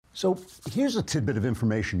So here's a tidbit of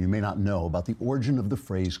information you may not know about the origin of the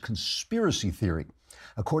phrase conspiracy theory.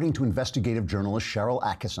 According to investigative journalist Sharyl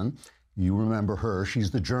Attkisson, you remember her,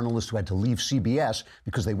 she's the journalist who had to leave CBS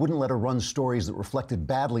because they wouldn't let her run stories that reflected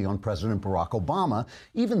badly on President Barack Obama,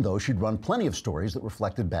 even though she'd run plenty of stories that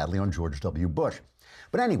reflected badly on George W. Bush.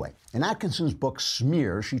 But anyway, in Atkinson's book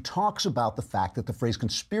Smear, she talks about the fact that the phrase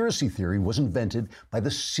conspiracy theory was invented by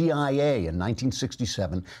the CIA in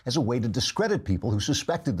 1967 as a way to discredit people who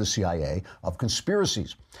suspected the CIA of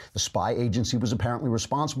conspiracies. The spy agency was apparently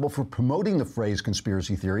responsible for promoting the phrase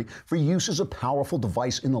conspiracy theory for use as a powerful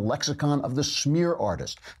device in the lexicon of the smear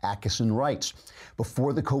artist, Atkinson writes.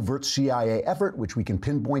 Before the covert CIA effort, which we can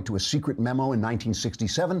pinpoint to a secret memo in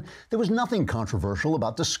 1967, there was nothing controversial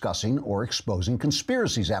about discussing or exposing conspiracies.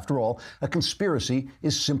 After all, a conspiracy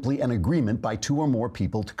is simply an agreement by two or more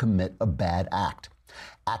people to commit a bad act.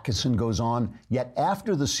 Atkinson goes on, yet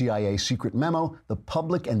after the CIA secret memo, the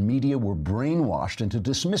public and media were brainwashed into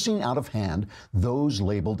dismissing out of hand those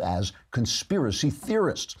labeled as conspiracy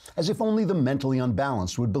theorists, as if only the mentally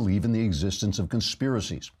unbalanced would believe in the existence of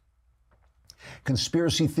conspiracies.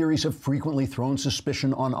 Conspiracy theories have frequently thrown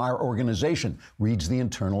suspicion on our organization, reads the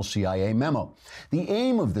internal CIA memo. The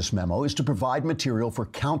aim of this memo is to provide material for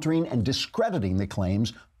countering and discrediting the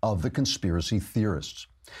claims of the conspiracy theorists.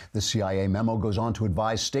 The CIA memo goes on to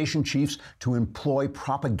advise station chiefs to employ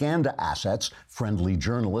propaganda assets, friendly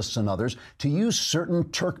journalists and others, to use certain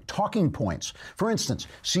talking points. For instance,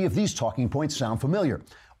 see if these talking points sound familiar.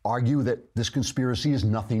 Argue that this conspiracy is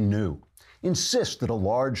nothing new. Insist that a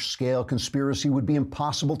large-scale conspiracy would be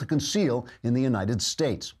impossible to conceal in the United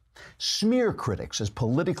States. Smear critics as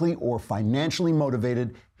politically or financially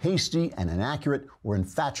motivated, hasty and inaccurate, or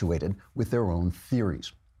infatuated with their own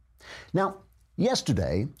theories. Now,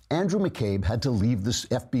 yesterday, Andrew McCabe had to leave the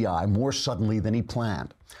FBI more suddenly than he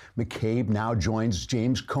planned. McCabe now joins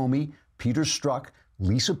James Comey, Peter Strzok,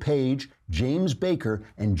 Lisa Page, James Baker,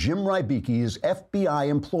 and Jim Rybicki as FBI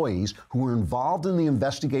employees who were involved in the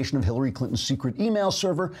investigation of Hillary Clinton's secret email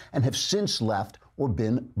server and have since left or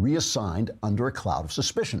been reassigned under a cloud of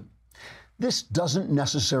suspicion. This doesn't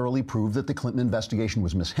necessarily prove that the Clinton investigation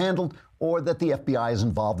was mishandled or that the FBI is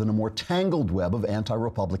involved in a more tangled web of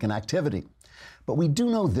anti-Republican activity. But we do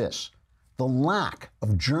know this. The lack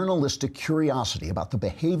of journalistic curiosity about the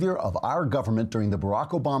behavior of our government during the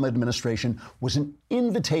Barack Obama administration was an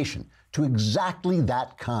invitation to exactly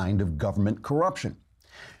that kind of government corruption.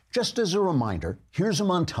 Just as a reminder, here's a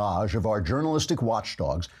montage of our journalistic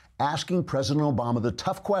watchdogs asking President Obama the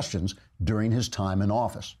tough questions during his time in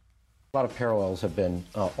office. A lot of parallels have been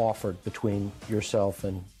offered between yourself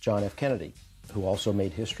and John F. Kennedy, who also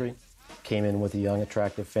made history, came in with a young,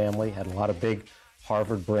 attractive family, had a lot of big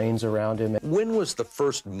Harvard brains around him. When was the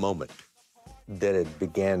first moment that it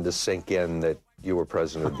began to sink in that you were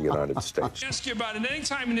president of the United States? I ask you about it. Any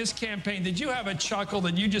time in this campaign, did you have a chuckle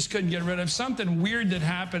that you just couldn't get rid of? Something weird that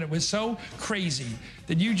happened. It was so crazy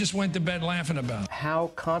that you just went to bed laughing about. How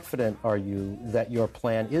confident are you that your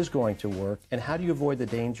plan is going to work, and how do you avoid the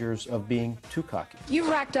dangers of being too cocky? You've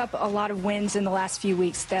racked up a lot of wins in the last few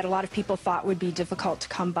weeks that a lot of people thought would be difficult to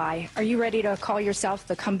come by. Are you ready to call yourself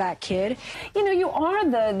the comeback kid? You know, you are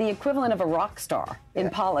the equivalent of a rock star in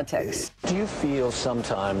politics. Do you feel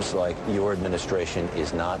sometimes like your administration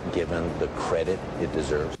is not given the credit it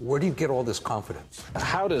deserves? Where do you get all this confidence?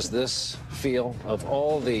 How does this feel of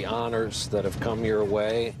all the honors that have come your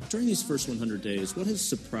way? During these first 100 days, what has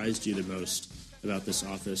surprised you the most about this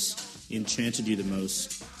office, enchanted you the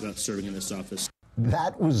most about serving in this office?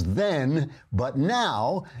 That was then, but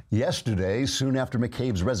now, yesterday, soon after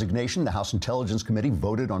McCabe's resignation, the House Intelligence Committee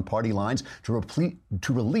voted on party lines to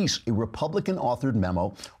release a Republican-authored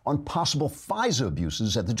memo on possible FISA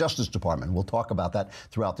abuses at the Justice Department. We'll talk about that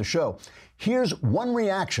throughout the show. Here's one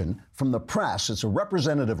reaction from the press. It's a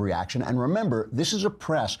representative reaction. And remember, this is a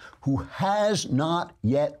press who has not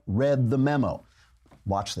yet read the memo.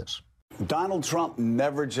 Watch this. Donald Trump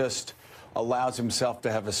never just allows himself to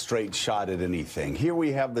have a straight shot at anything. Here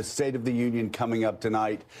we have the State of the Union coming up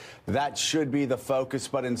tonight. That should be the focus,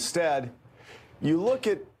 but instead, you look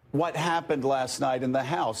at what happened last night in the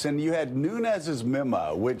House, and you had Nunes's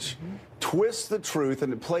memo, which twists the truth,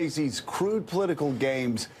 and it plays these crude political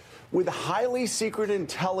games with highly secret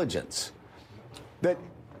intelligence that,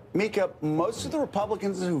 Mika, most of the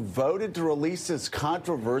Republicans who voted to release this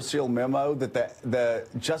controversial memo that the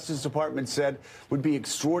Justice Department said would be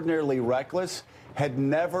extraordinarily reckless had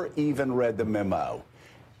never even read the memo.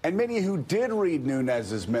 And many who did read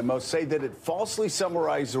Nunes's memo say that it falsely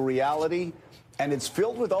summarized the reality, and it's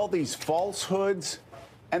filled with all these falsehoods.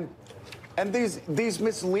 And And these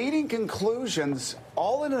misleading conclusions,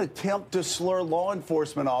 all in an attempt to slur law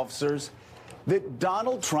enforcement officers, that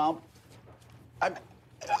Donald Trump,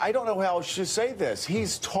 I don't know how else to say this,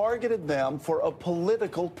 he's targeted them for a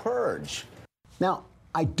political purge. Now,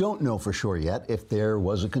 I don't know for sure yet if there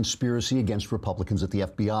was a conspiracy against Republicans at the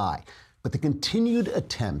FBI. But the continued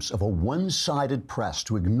attempts of a one-sided press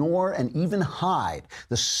to ignore and even hide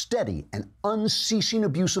the steady and unceasing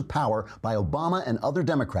abuse of power by Obama and other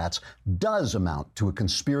Democrats does amount to a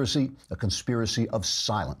conspiracy of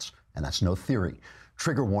silence. And that's no theory.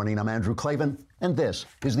 Trigger warning, I'm Andrew Klavan, and this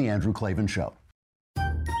is The Andrew Klavan Show.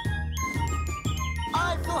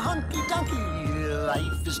 I feel hunky-dunky,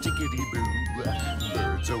 life is tickety-boo.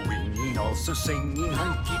 Birds are winging, also singing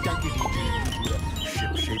hunky-dunky-doo.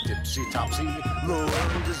 Ship-shape, tipsy-topsy, the world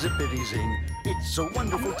is zippity-zing. It's a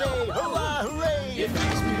wonderful day, hurrah, hooray! It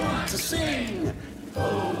makes me want to sing.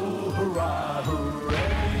 Oh, hurrah,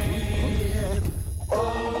 hooray!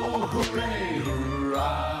 Oh, hooray,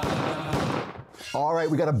 hurrah! All right,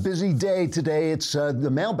 we got a busy day today. It's the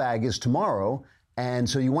mailbag is tomorrow. And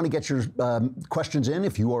so you want to get your questions in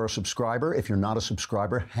if you are a subscriber. If you're not a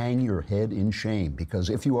subscriber, hang your head in shame, because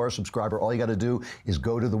if you are a subscriber, all you got to do is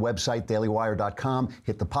go to the website, dailywire.com,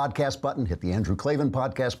 hit the podcast button, hit the Andrew Klavan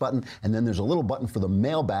podcast button, and then there's a little button for the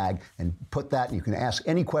mailbag, and put that, and you can ask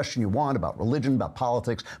any question you want about religion, about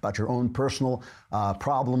politics, about your own personal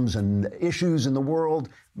problems and issues in the world.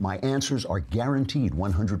 My answers are guaranteed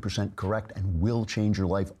 100% correct and will change your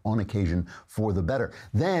life on occasion for the better.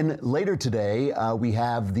 Then later today, we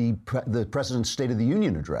have the President's State of the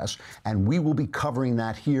Union address, and we will be covering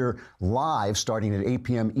that here live starting at 8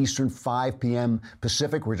 p.m. Eastern, 5 p.m.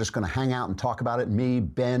 Pacific. We're just going to hang out and talk about it. Me,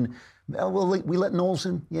 Ben. We let Knowles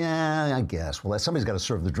in? Yeah, I guess. Well, somebody's got to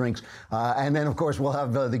serve the drinks. And then, of course, we'll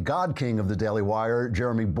have the God King of the Daily Wire,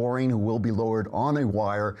 Jeremy Boring, who will be lowered on a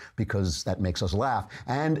wire because that makes us laugh.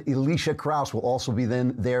 And Alicia Krause will also be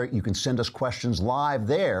there. You can send us questions live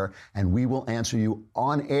there, and we will answer you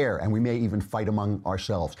on air. And we may even fight among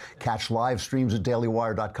ourselves. Catch live streams at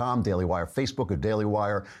dailywire.com, Daily Wire Facebook, or Daily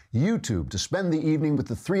Wire YouTube. To spend the evening with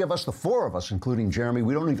the three of us, the four of us, including Jeremy.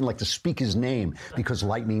 We don't even like to speak his name because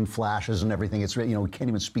lightning flashes and everything. It's, we can't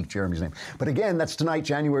even speak Jeremy's name. But again, that's tonight,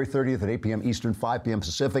 January 30th at 8 p.m. Eastern, 5 p.m.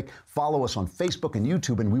 Pacific. Follow us on Facebook and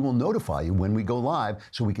YouTube, and we will notify you when we go live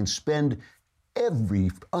so we can spend every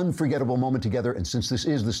unforgettable moment together. And since this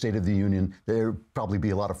is the State of the Union, there'll probably be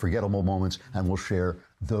a lot of forgettable moments, and we'll share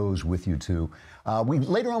those with you too.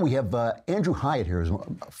 Later on, we have Andrew Hyatt here, who's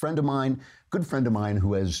a friend of mine, good friend of mine,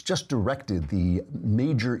 who has just directed the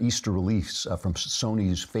major Easter release from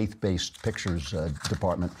Sony's faith-based pictures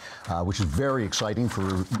department, which is very exciting for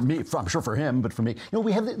me. I'm sure for him, but for me,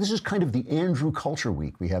 we have this is kind of the Andrew Culture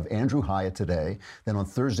Week. We have Andrew Hyatt today. Then on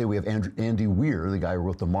Thursday we have Andy Weir, the guy who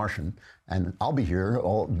wrote The Martian, and I'll be here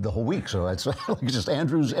the whole week. So it's like just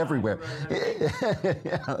Andrews everywhere.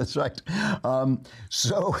 Yeah, that's right.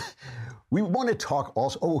 So we want to talk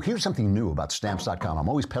also. Oh, here's something new about Stamps.com. I'm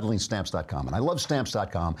always peddling Stamps.com, and I love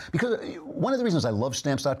Stamps.com because one of the reasons I love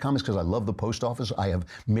Stamps.com is because I love the post office. I have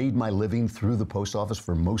made my living through the post office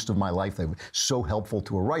for most of my life. They were so helpful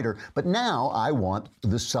to a writer. But now I want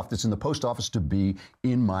the stuff that's in the post office to be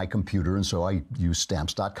in my computer, and so I use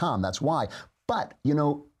Stamps.com. That's why. But,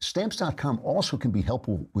 Stamps.com also can be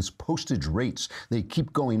helpful with postage rates. They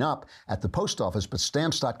keep going up at the post office, but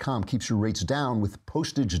Stamps.com keeps your rates down with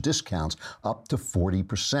postage discounts up to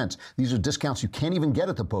 40%. These are discounts you can't even get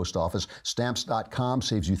at the post office. Stamps.com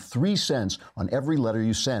saves you 3 cents on every letter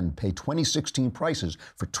you send. Pay 2016 prices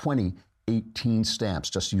for 2018 stamps.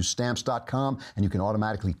 Just use Stamps.com and you can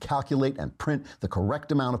automatically calculate and print the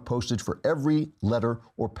correct amount of postage for every letter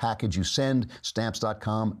or package you send.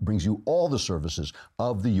 Stamps.com brings you all the services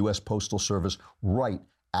of the U.S. Postal Service right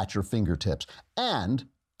at your fingertips. And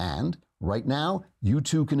right now, you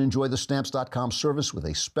too can enjoy the Stamps.com service with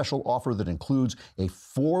a special offer that includes a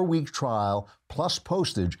 4-week trial plus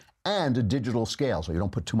postage and a digital scale, so you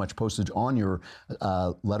don't put too much postage on your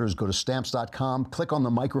letters. Go to Stamps.com, click on the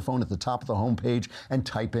microphone at the top of the homepage, and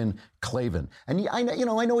type in Klavan. And I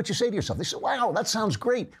know what you say to yourself. They say, wow, that sounds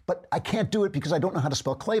great, but I can't do it because I don't know how to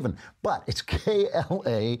spell Klavan. But it's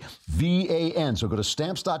Klavan. So go to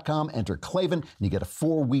Stamps.com, enter Klavan, and you get a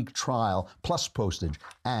 4-week trial plus postage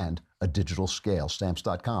and a digital scale,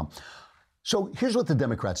 Stamps.com. So here's what the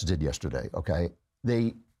Democrats did yesterday, okay?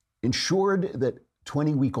 They ensured that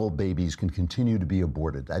 20-week-old babies can continue to be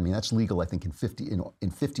aborted. I mean, that's legal, I think, in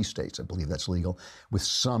 50 states. I believe that's legal, with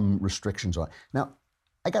some restrictions on it. Now,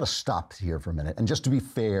 I got to stop here for a minute. And just to be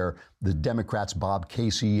fair, the Democrats, Bob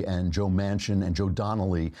Casey and Joe Manchin and Joe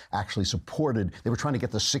Donnelly, actually supported, they were trying to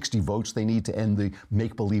get the 60 votes they need to end the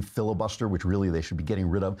make-believe filibuster, which really they should be getting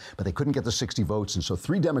rid of, but they couldn't get the 60 votes. And so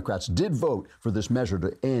 3 Democrats did vote for this measure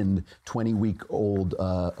to end 20-week-old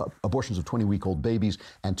abortions of 20-week-old babies.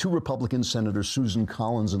 And 2 Republican senators, Susan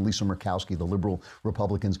Collins and Lisa Murkowski, the liberal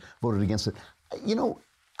Republicans, voted against it. You know,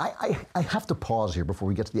 I have to pause here before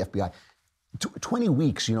we get to the FBI. 20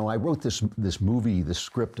 weeks, you know, I wrote this movie, this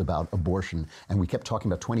script about abortion, and we kept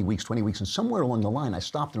talking about 20 weeks, and somewhere along the line I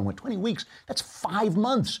stopped and went, 20 weeks, that's 5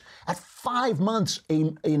 months. At 5 months,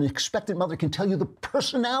 an expectant mother can tell you the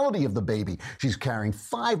personality of the baby she's carrying.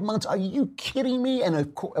 5 months, are you kidding me? And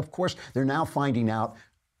of course, they're now finding out,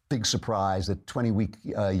 big surprise, that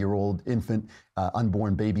 20-year-old infant,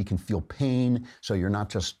 unborn baby can feel pain, so you're not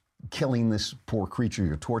just killing this poor creature,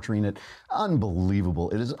 you're torturing it.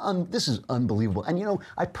 Unbelievable. It is. This is unbelievable. And you know,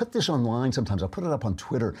 I put this online sometimes. I'll put it up on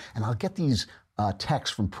Twitter, and I'll get these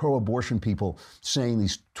texts from pro-abortion people saying,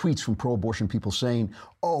 these tweets from pro-abortion people saying,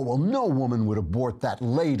 oh, well, no woman would abort that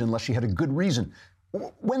late unless she had a good reason.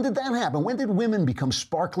 When did that happen? When did women become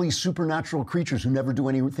sparkly, supernatural creatures who never do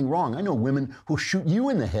anything wrong? I know women who shoot you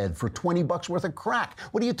in the head for $20 worth of crack.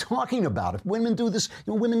 What are you talking about? If women do this,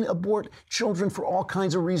 you know, women abort children for all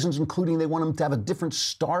kinds of reasons, including they want them to have a different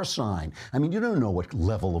star sign. I mean, you don't know what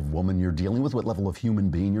level of woman you're dealing with, what level of human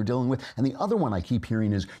being you're dealing with. And the other one I keep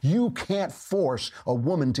hearing is, you can't force a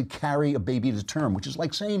woman to carry a baby to term, which is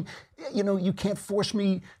like saying, you know, you can't force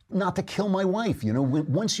me not to kill my wife. You know,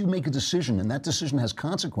 once you make a decision and that decision has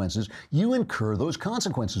consequences, you incur those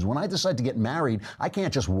consequences. When I decide to get married, I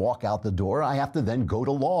can't just walk out the door. I have to then go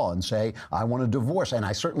to law and say, I want a divorce. And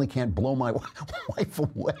I certainly can't blow my wife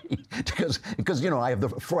away because, you know, I have the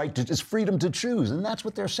right to, it's freedom to choose. And that's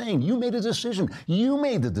what they're saying. You made a decision. You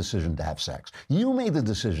made the decision to have sex. You made the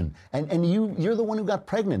decision. And you're the one who got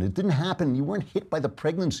pregnant. It didn't happen. You weren't hit by the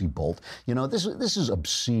pregnancy bolt. You know, this is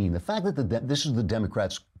obscene. The fact that this is the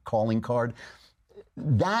Democrats' calling card,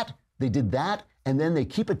 that they did that, and then they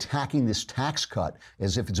keep attacking this tax cut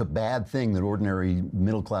as if it's a bad thing that ordinary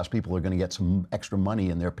middle-class people are going to get some extra money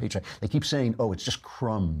in their paycheck. They keep saying, oh, it's just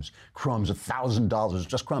crumbs, $1,000, it's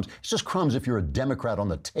just crumbs. It's just crumbs if you're a Democrat on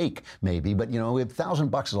the take, maybe, but, you know,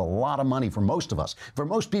 $1,000 is a lot of money for most of us. For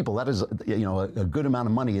most people, that is, you know, a good amount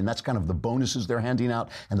of money, and that's kind of the bonuses they're handing out,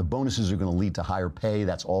 and the bonuses are going to lead to higher pay.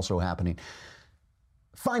 That's also happening.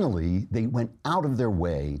 Finally, they went out of their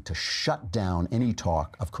way to shut down any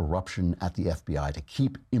talk of corruption at the FBI, to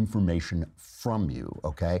keep information from you,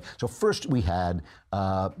 okay? So first we had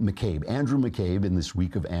McCabe, Andrew McCabe, in this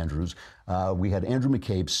week of Andrews. We had Andrew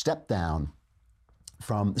McCabe step down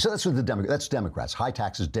from, so that's what that's Democrats, high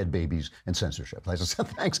taxes, dead babies, and censorship. I said,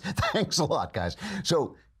 thanks a lot, guys.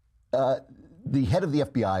 So the head of the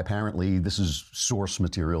FBI, apparently, this is source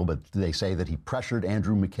material, but they say that he pressured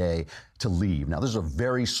Andrew McKay to leave. Now, this is a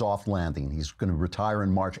very soft landing. He's going to retire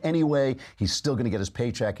in March anyway. He's still going to get his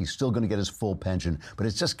paycheck. He's still going to get his full pension. But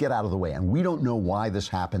it's just get out of the way. And we don't know why this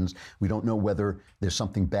happens. We don't know whether there's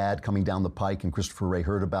something bad coming down the pike. And Christopher Wray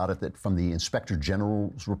heard about it, that from the Inspector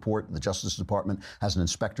General's report, the Justice Department has an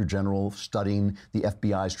Inspector General studying the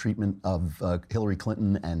FBI's treatment of Hillary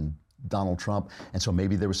Clinton and Donald Trump, and so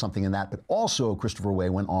maybe there was something in that. But also, Christopher Wray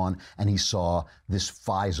went on and he saw this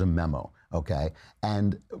FISA memo, okay?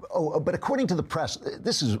 And, but according to the press,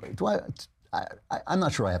 this is, I'm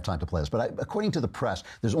not sure I have time to play this, but according to the press,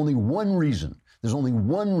 there's only one reason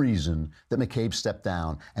that McCabe stepped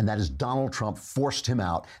down, and that is Donald Trump forced him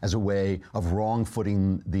out as a way of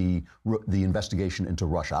wrong-footing the investigation into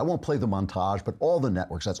Russia. I won't play the montage, but all the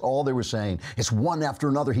networks, that's all they were saying. It's one after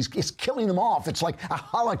another. He's killing them off. It's like a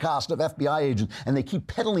holocaust of FBI agents, and they keep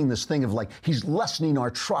peddling this thing of like, he's lessening our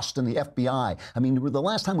trust in the FBI. I mean, the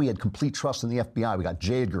last time we had complete trust in the FBI, we got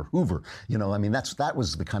J. Edgar Hoover. You know, I mean, that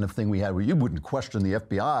was the kind of thing we had where you wouldn't question the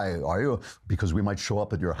FBI, are you? Because we might show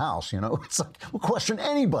up at your house, you know? It's like, we'll question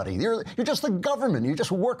anybody. You're just the government. You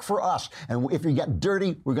just work for us. And if you get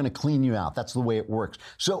dirty, we're going to clean you out. That's the way it works.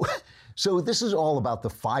 So this is all about the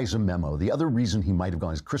FISA memo. The other reason he might have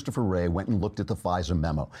gone is Christopher Wray went and looked at the FISA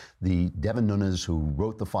memo. The Devin Nunes, who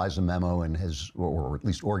wrote the FISA memo and has, or at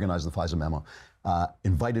least organized the FISA memo,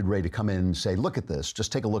 invited Wray to come in and say, look at this,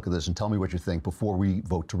 just take a look at this and tell me what you think before we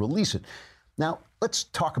vote to release it. Now, let's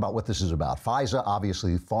talk about what this is about. FISA,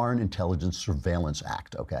 obviously, Foreign Intelligence Surveillance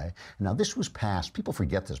Act, okay? Now, this was passed, people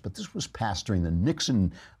forget this, but this was passed during the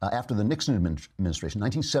Nixon, after the Nixon administration,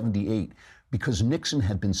 1978, because Nixon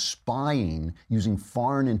had been spying using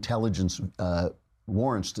foreign intelligence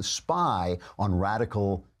warrants to spy on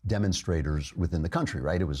radical demonstrators within the country,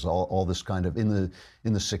 right? It was all this kind of, in the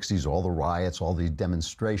 60s, all the riots, all the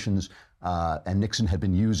demonstrations, and Nixon had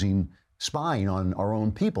been using spying on our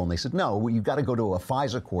own people. And they said, no, you've got to go to a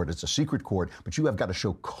FISA court. It's a secret court, but you have got to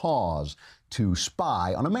show cause to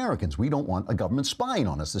spy on Americans. We don't want a government spying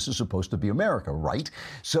on us. This is supposed to be America, right?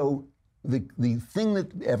 So the thing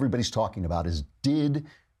that everybody's talking about is, did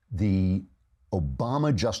the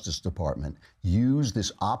Obama Justice Department use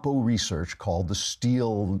this Oppo research called the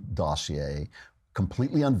Steele dossier,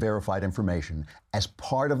 completely unverified information, as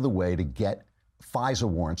part of the way to get FISA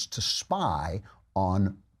warrants to spy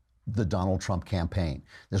on the Donald Trump campaign?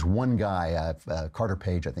 There's one guy, Carter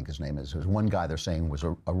Page, I think his name is. There's one guy they're saying was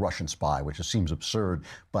a Russian spy, which just seems absurd,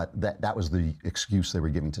 but that was the excuse they were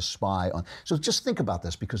giving to spy on. So just think about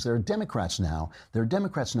this, because there are Democrats now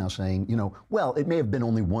saying, you know, well, it may have been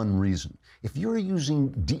only one reason. If you're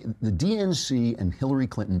using the DNC and Hillary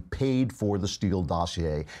Clinton paid for the Steele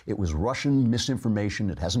dossier, it was Russian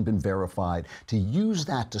misinformation, it hasn't been verified, to use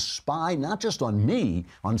that to spy not just on me,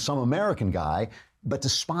 on some American guy, but to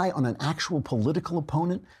spy on an actual political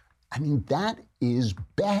opponent, I mean, that is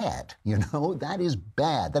bad, you know? That is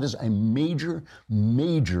bad. That is a major,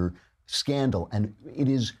 major scandal. And it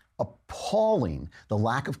is appalling, the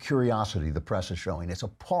lack of curiosity the press is showing. It's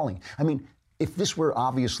appalling. I mean, if this were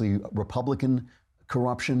obviously Republican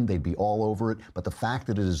corruption, they'd be all over it. But the fact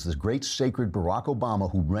that it is the great sacred Barack Obama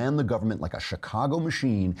who ran the government like a Chicago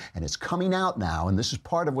machine, and it's coming out now, and this is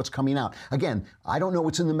part of what's coming out. Again, I don't know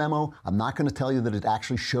what's in the memo. I'm not going to tell you that it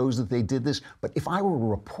actually shows that they did this. But if I were a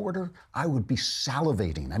reporter, I would be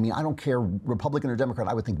salivating. I mean, I don't care, Republican or Democrat,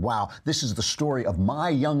 I would think, wow, this is the story of my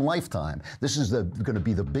young lifetime. This is going to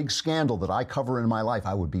be the big scandal that I cover in my life.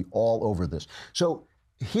 I would be all over this. So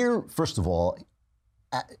here, first of all,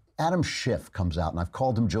 Adam Schiff comes out, and I've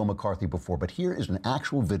called him Joe McCarthy before, but here is an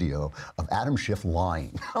actual video of Adam Schiff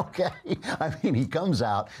lying, okay? I mean, he comes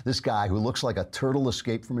out, this guy who looks like a turtle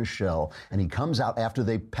escaped from his shell, and he comes out after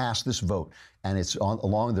they pass this vote, and it's there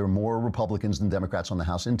are more Republicans than Democrats on the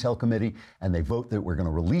House Intel Committee, and they vote that we're going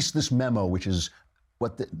to release this memo, which is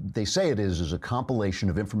what they say it is a compilation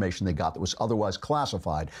of information they got that was otherwise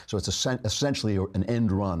classified. So it's essentially an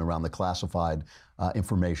end run around the classified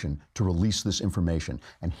information to release this information.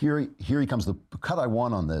 And here he comes. The cut I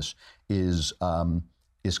want on this is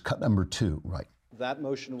cut number 2, right? That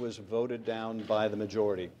motion was voted down by the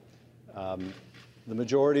majority. The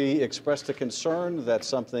majority expressed a concern that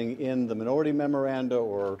something in the minority memoranda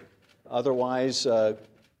or otherwise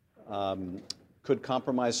could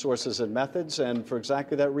compromise sources and methods, and for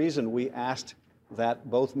exactly that reason, we asked that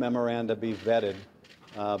both memoranda be vetted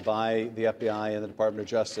by the FBI and the Department of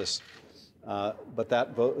Justice, but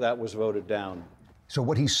that was voted down. So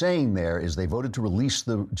what he's saying there is they voted to release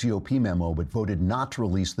the GOP memo, but voted not to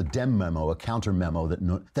release the Dem memo, a counter memo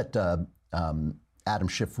that Adam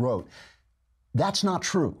Schiff wrote. That's not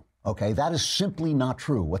true, okay? That is simply not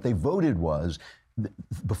true. What they voted was,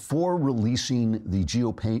 before releasing the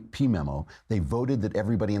GOP memo, they voted that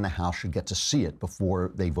everybody in the House should get to see it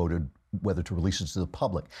before they voted whether to release it to the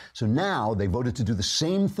public. So now they voted to do the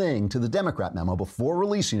same thing to the Democrat memo before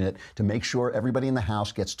releasing it, to make sure everybody in the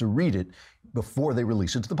House gets to read it before they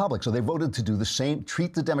release it to the public. So they voted to do the same,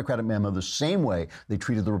 treat the Democratic memo the same way they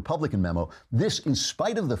treated the Republican memo. This in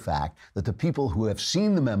spite of the fact that the people who have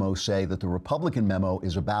seen the memo say that the Republican memo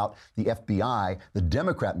is about the FBI, the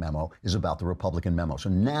Democrat memo is about the Republican memo. So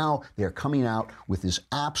now they're coming out with this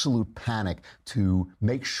absolute panic to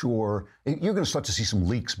make sure, you're going to start to see some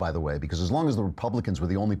leaks, by the way, because as long as the Republicans were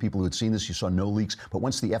the only people who had seen this, you saw no leaks. But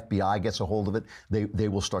once the FBI gets a hold of it, they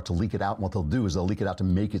will start to leak it out. And what they'll do is they'll leak it out to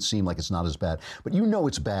make it seem like it's not as bad. But you know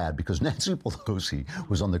it's bad because Nancy Pelosi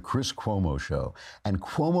was on the Chris Cuomo show, and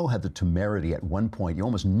Cuomo had the temerity at one point, you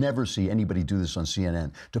almost never see anybody do this on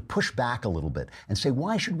CNN, to push back a little bit and say,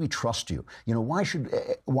 why should we trust you? You know, why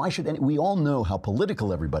should we all know how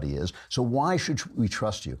political everybody is, so why should we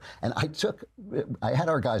trust you? And I had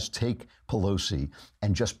our guys take Pelosi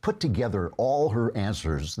and just put together all her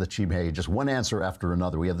answers that she made, just one answer after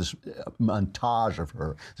another. We have this montage of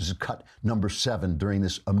her. This is cut number 7 during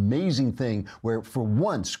this amazing thing where for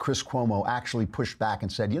once Chris Cuomo actually pushed back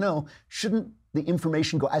and said, you know, shouldn't the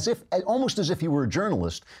information go, almost as if he were a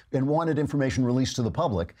journalist and wanted information released to the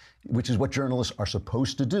public, which is what journalists are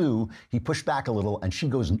supposed to do. He pushed back a little and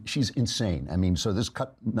she's insane. I mean, so this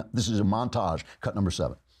is a montage, cut number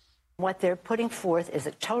 7. What they're putting forth is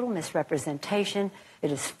a total misrepresentation.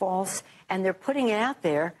 It is false, and they're putting it out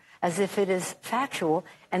there as if it is factual,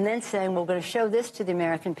 and then saying, we're going to show this to the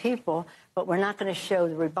American people, but we're not going to show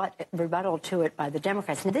the rebuttal to it by the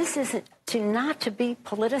Democrats. Now, this isn't not to be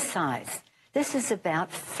politicized. This is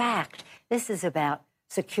about fact. This is about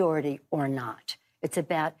security or not. It's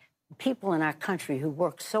about people in our country who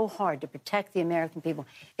work so hard to protect the American people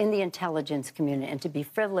in the intelligence community, and to be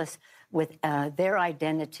frivolous with their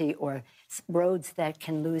identity or roads that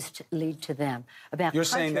can lead to them. You're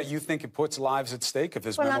saying that you think it puts lives at stake if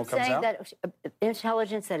this memo comes out? Well, I'm saying that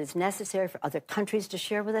intelligence that is necessary for other countries to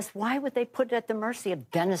share with us, why would they put it at the mercy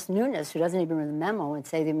of Dennis Nunes, who doesn't even read the memo, and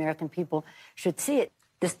say the American people should see it?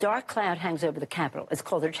 This dark cloud hangs over the Capitol. It's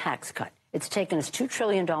called their tax cut. It's taken us $2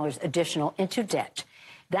 trillion additional into debt.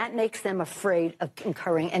 That makes them afraid of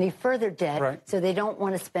incurring any further debt, so they don't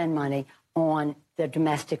want to spend money on their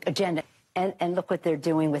domestic agenda. And look what they're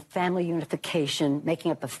doing with family unification,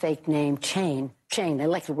 making up a fake name, chain. They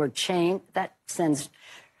like the word chain. That sends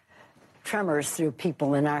tremors through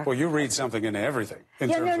people in our... Well, you read something into everything in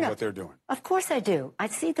terms of what they're doing. Of course I do. I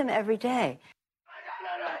see them every day.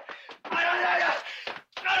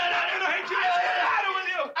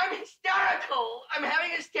 I'm hysterical. I'm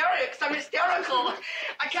having hysterics. I'm hysterical.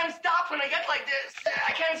 I can't stop when I get like this.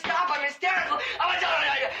 I can't stop. I'm hysterical.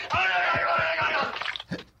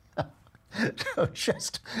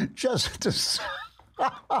 Just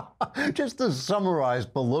to summarize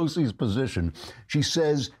Pelosi's position, she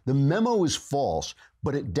says the memo is false,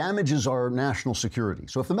 but it damages our national security.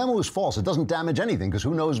 So if the memo is false, it doesn't damage anything, because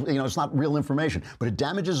who knows, it's not real information. But it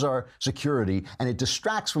damages our security, and it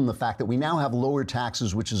distracts from the fact that we now have lower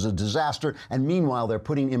taxes, which is a disaster. And meanwhile, they're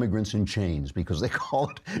putting immigrants in chains because they call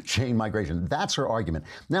it chain migration. That's her argument.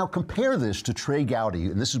 Now, compare this to Trey Gowdy,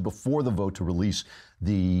 and this is before the vote to release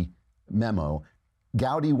the memo.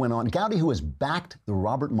 Gowdy went on. Gowdy, who has backed the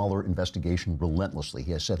Robert Mueller investigation relentlessly.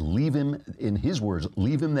 He has said, leave him, in his words,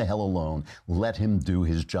 leave him the hell alone. Let him do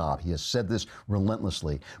his job. He has said this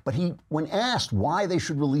relentlessly. But when asked why they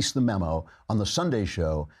should release the memo on the Sunday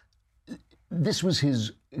show, this was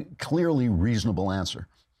his clearly reasonable answer.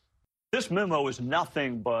 This memo is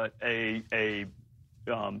nothing but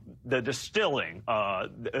the distilling,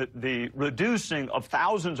 the reducing of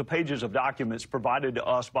thousands of pages of documents provided to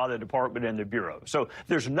us by the department and the Bureau. So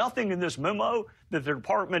there's nothing in this memo that the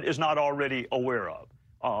department is not already aware of.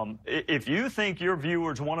 If you think your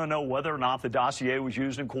viewers want to know whether or not the dossier was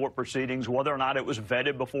used in court proceedings, whether or not it was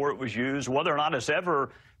vetted before it was used, whether or not it's ever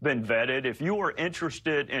been vetted, if you are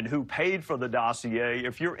interested in who paid for the dossier,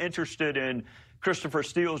 if you're interested in Christopher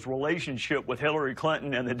Steele's relationship with Hillary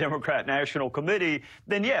Clinton and the Democrat National Committee,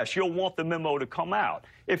 then yes, you'll want the memo to come out.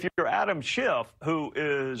 If you're Adam Schiff, who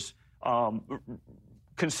is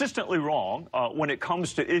consistently wrong when it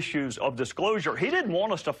comes to issues of disclosure, he didn't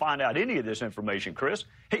want us to find out any of this information, Chris.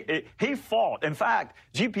 He fought. In fact,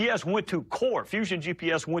 GPS went to court. Fusion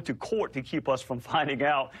GPS went to court to keep us from finding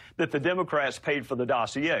out that the Democrats paid for the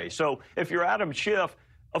dossier. So if you're Adam Schiff,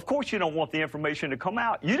 of course you don't want the information to come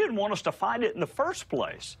out. You didn't want us to find it in the first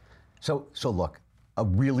place. So look, a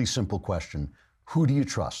really simple question. Who do you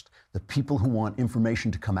trust? The people who want information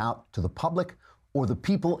to come out to the public, or the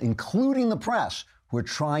people, including the press, who are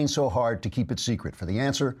trying so hard to keep it secret? For the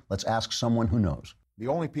answer, let's ask someone who knows. The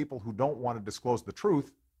only people who don't want to disclose the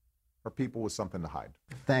truth are people with something to hide.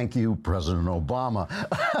 Thank you, President Obama.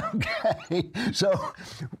 Okay, so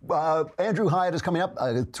Andrew Hyatt is coming up,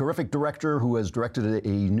 a terrific director who has directed a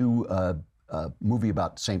new movie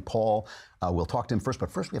about St. Paul. We'll talk to him first, but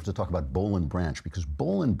first we have to talk about Boll and Branch, because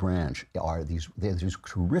Boll and Branch are these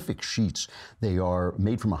terrific sheets. They are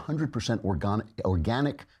made from 100%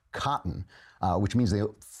 organic cotton, which means they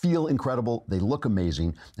feel incredible, they look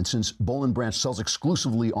amazing, and since Boll and Branch sells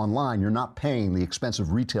exclusively online, you're not paying the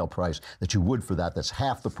expensive retail price that you would for that. That's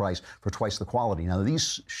half the price for twice the quality. Now,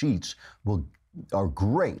 these sheets are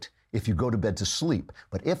great if you go to bed to sleep.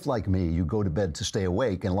 But if, like me, you go to bed to stay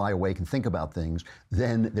awake and lie awake and think about things,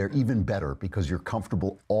 then they're even better because you're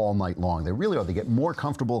comfortable all night long. They really are. They get more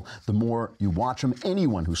comfortable the more you watch them.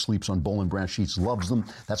 Anyone who sleeps on Boll and Branch sheets loves them.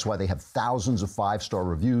 That's why they have thousands of 5-star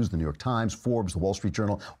reviews. The New York Times, Forbes, the Wall Street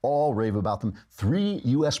Journal all rave about them. 3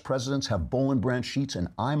 U.S. presidents have Boll and Branch sheets, and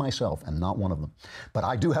I myself am not one of them. But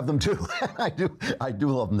I do have them too. I do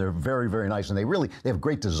love them. They're very, very nice. And they have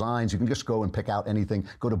great designs. You can just go and pick out anything.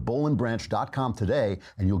 Go to BollandBranch.com today,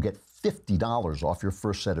 and you'll get $50 off your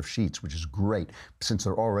first set of sheets, which is great. Since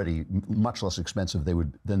they're already much less expensive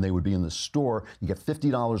than they would be in the store, you get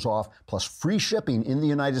 $50 off plus free shipping in the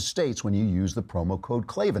United States when you use the promo code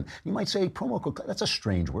Klavan. You might say, promo code, that's a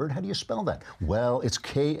strange word. How do you spell that? Well, it's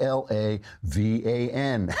Klavan.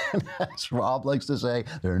 As Rob likes to say,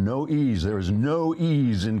 there are no E's. There is no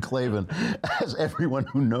E's in Klavan, as everyone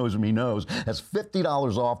who knows me knows. That's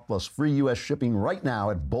 $50 off plus free U.S. shipping right now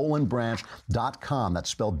at BollandBranch.com. That's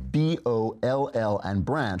spelled B-O-L-L and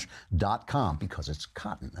branch.com, because it's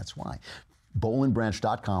cotton. That's why.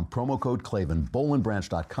 BolandBranch.com, promo code Klavan,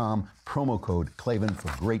 BolandBranch.com, promo code Klavan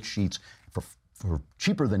for great sheets for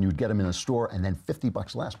cheaper than you'd get them in a store, and then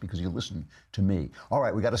 $50 less because you listen to me. All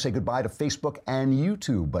right, we got to say goodbye to Facebook and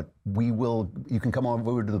YouTube, but you can come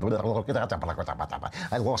over to the,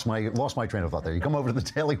 I lost my train of thought there. You come over to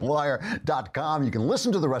thedailywire.com, you can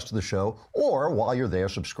listen to the rest of the show, or while you're there,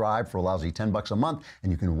 subscribe for a lousy $10 a month,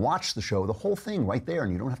 and you can watch the show, the whole thing right there,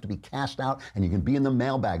 and you don't have to be cast out, and you can be in the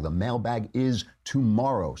mailbag. The mailbag is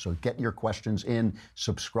tomorrow, so get your questions in,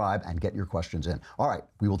 subscribe, and get your questions in. All right,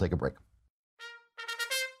 we will take a break.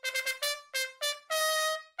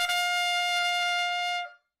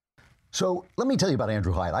 So let me tell you about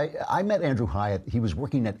Andrew Hyatt. I met Andrew Hyatt. He was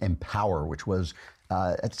working at Empower, which was,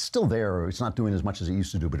 it's still there. It's not doing as much as it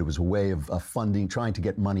used to do, but it was a way of funding, trying to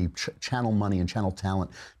get money, channel money and channel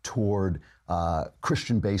talent toward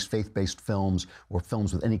Christian-based, faith-based films or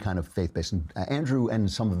films with any kind of faith-based. And Andrew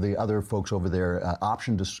and some of the other folks over there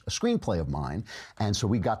optioned a screenplay of mine. And so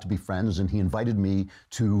we got to be friends, and he invited me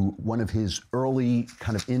to one of his early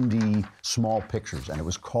kind of indie small pictures, and it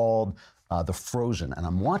was called The Frozen. And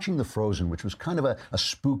I'm watching The Frozen, which was kind of a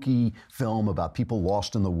spooky film about people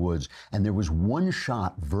lost in the woods. And there was one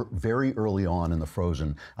shot very early on in The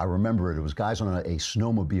Frozen. I remember it. It was guys on a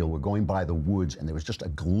snowmobile were going by the woods, and there was just a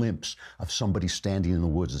glimpse of somebody standing in the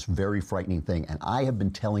woods. This very frightening thing. And I have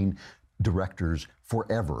been telling directors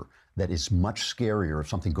forever that it's much scarier if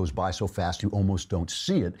something goes by so fast you almost don't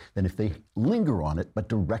see it than if they linger on it. But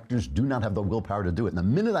directors do not have the willpower to do it. And the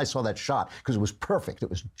minute I saw that shot, because it was perfect, it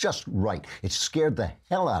was just right, it scared the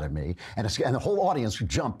hell out of me. And the whole audience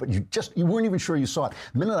jumped, but you weren't even sure you saw it.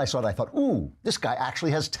 The minute I saw it, I thought, ooh, this guy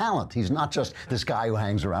actually has talent. He's not just this guy who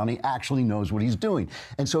hangs around. He actually knows what he's doing.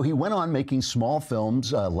 And so he went on making small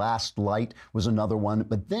films. Last Light was another one.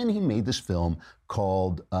 But then he made this film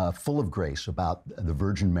called Full of Grace about the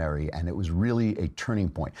Virgin Mary, and it was really a turning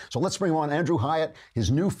point. So let's bring on Andrew Hyatt,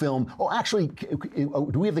 his new film. Oh, actually,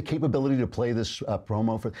 do we have the capability to play this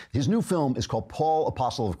promo for his new film? Is called Paul,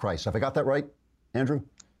 Apostle of Christ. Have I got that right, Andrew?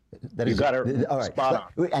 You got it. All right.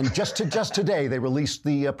 Spot on. And just today, they released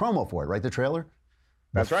the promo for it, right? The trailer?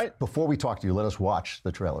 That's right. Before we talk to you, let us watch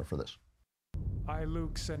the trailer for this. I,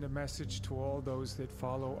 Luke, send a message to all those that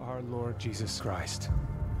follow our Lord Jesus Christ.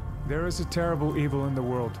 There is a terrible evil in the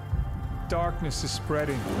world. Darkness is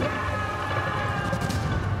spreading.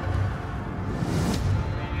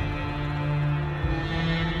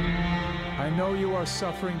 I know you are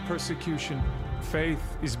suffering persecution. Faith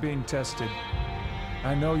is being tested.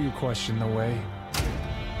 I know you question the way.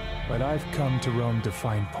 But I've come to Rome to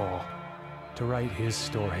find Paul, to write his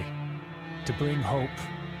story, to bring hope,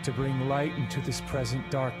 to bring light into this present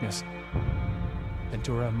darkness, and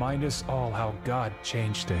to remind us all how God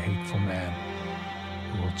changed a hateful man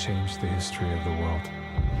who will change the history of the world.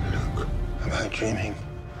 Luke, am I dreaming?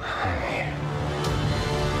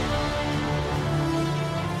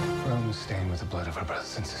 Rome is stained with the blood of our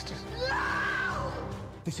brothers and sisters. No!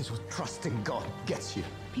 This is what trusting God gets you.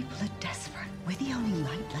 People are desperate. We're the only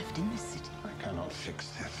light left in this city. I cannot fix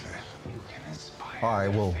their faith. You can inspire. All right,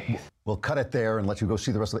 we'll cut it there and let you go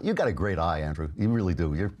see the rest of it. You've got a great eye, Andrew. You really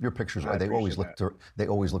do. Your pictures, they always look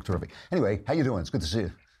terrific. Anyway, how you doing? It's good to see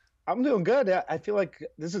you. I'm doing good. I feel like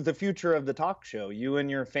this is the future of the talk show. You in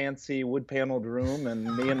your fancy wood-paneled room,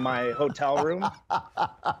 and me in my hotel room.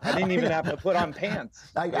 I didn't even have to put on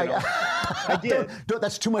pants. I did.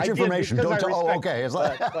 That's too much information. Okay. It's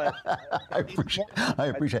like, but I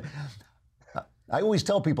appreciate it. I always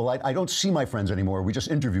tell people I don't see my friends anymore. We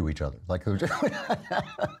just interview each other. Like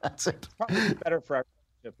that's it. Probably better for our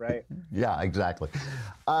friendship, right? Yeah, exactly.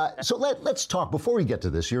 So let's talk. Before we get to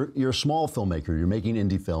this, you're a small filmmaker. You're making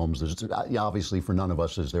indie films. There's obviously for none of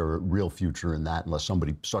us is there a real future in that unless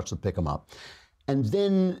somebody starts to pick them up. And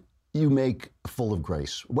then you make Full of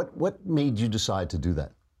Grace. What made you decide to do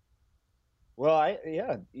that? Well,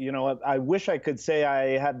 I wish I could say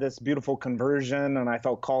I had this beautiful conversion and I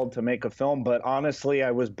felt called to make a film, but honestly,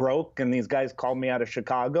 I was broke and these guys called me out of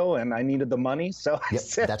Chicago and I needed the money, so I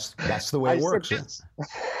said, that's the way it works.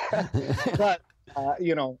 But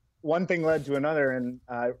one thing led to another, and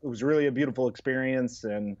it was really a beautiful experience,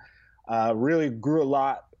 and really grew a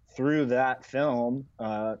lot through that film,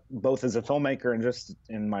 both as a filmmaker and just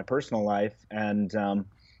in my personal life, and.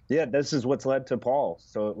 Yeah, this is what's led to Paul.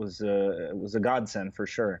 So it was a godsend for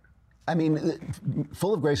sure. I mean,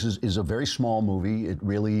 Full of Grace is a very small movie. It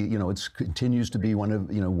really, it continues to be one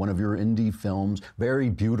of your indie films. Very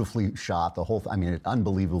beautifully shot. The whole,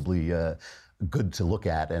 unbelievably good to look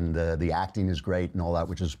at, and the acting is great and all that,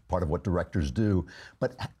 which is part of what directors do.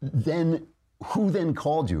 But then, who then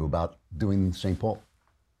called you about doing St. Paul?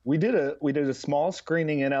 We did a small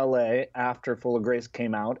screening in LA after Full of Grace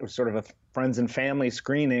came out. It was sort of a friends and family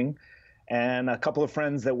screening, and a couple of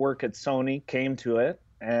friends that work at Sony came to it,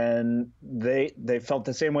 and they felt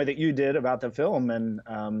the same way that you did about the film,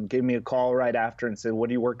 and gave me a call right after and said, "What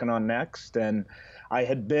are you working on next?" And I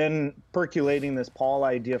had been percolating this Paul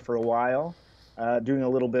idea for a while, doing a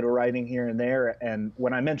little bit of writing here and there. And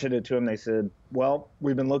when I mentioned it to them, they said, "Well,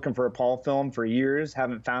 we've been looking for a Paul film for years,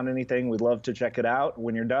 haven't found anything. We'd love to check it out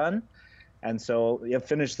when you're done." And so I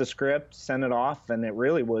finished the script, sent it off, and it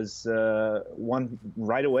really was one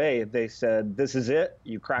right away. They said, "This is it.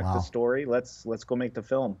 You cracked the story. Let's go make the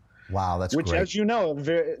film." Wow, that's Which, great. as you know,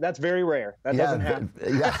 that's very rare. That doesn't happen.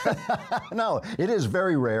 Yeah. No, it is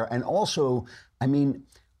very rare. And also, I mean,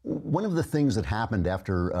 one of the things that happened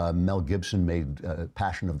after Mel Gibson made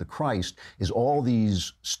Passion of the Christ is all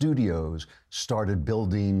these studios started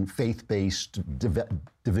building faith-based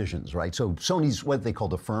divisions, right? So Sony's what they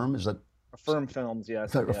called a firm, is that? Affirm Films,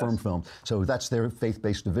 yes. Affirm Films. So that's their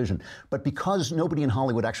faith-based division. But because nobody in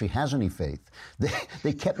Hollywood actually has any faith,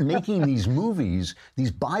 they kept making these movies, these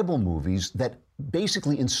Bible movies that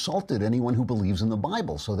basically insulted anyone who believes in the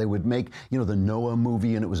Bible. So they would make, the Noah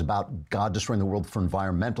movie, and it was about God destroying the world for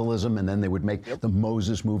environmentalism, and then they would make the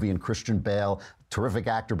Moses movie, and Christian Bale, terrific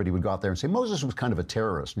actor, but he would go out there and say Moses was kind of a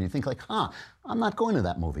terrorist, and you think like, I'm not going to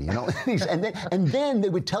that movie, and then they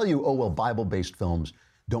would tell you, oh well, Bible-based films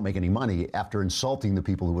don't make any money, after insulting the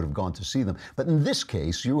people who would have gone to see them. But in this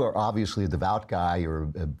case, you are obviously a devout guy, you're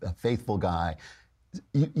a faithful guy.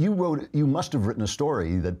 You must have written a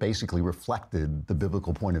story that basically reflected the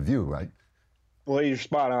biblical point of view, right? Well, you're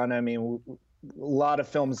spot on. I mean, a lot of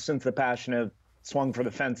films since The Passion have swung for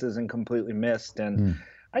the fences and completely missed. And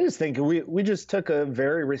I just think we just took a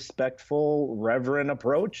very respectful, reverent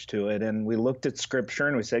approach to it. And we looked at Scripture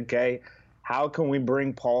and we said, okay, how can we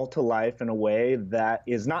bring Paul to life in a way that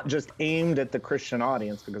is not just aimed at the Christian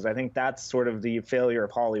audience? Because I think that's sort of the failure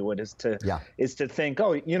of Hollywood, is to think,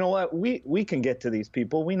 oh, you know what, we can get to these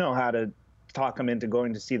people. We know how to talk them into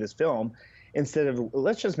going to see this film, instead of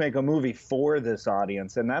let's just make a movie for this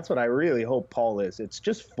audience. And that's what I really hope Paul is. It's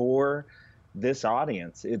just for this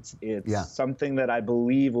audience. It's something that I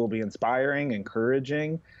believe will be inspiring,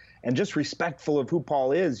 encouraging, and just respectful of who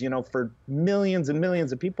Paul is. For millions and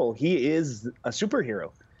millions of people, he is a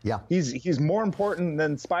superhero. Yeah. He's more important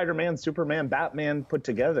than Spider-Man, Superman, Batman put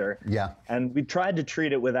together. Yeah. And we tried to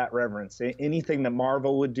treat it with that reverence. Anything that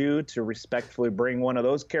Marvel would do to respectfully bring one of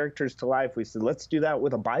those characters to life, we said, let's do that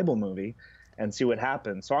with a Bible movie and see what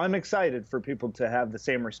happens. So I'm excited for people to have the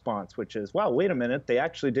same response, which is, wow, wait a minute, they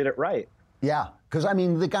actually did it right. Yeah, because,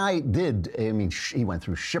 the guy he went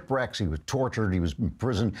through shipwrecks, he was tortured, he was in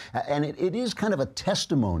prison, and it is kind of a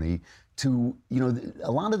testimony to,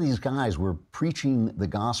 a lot of these guys were preaching the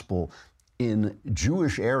gospel in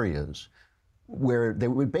Jewish areas where they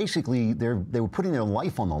were basically, they were putting their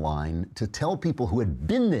life on the line to tell people who had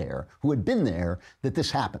been there that this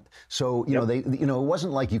happened. So, it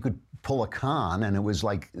wasn't like you could pull a con, and it was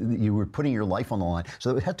like you were putting your life on the line.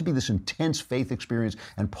 So it had to be this intense faith experience,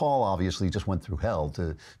 and Paul obviously just went through hell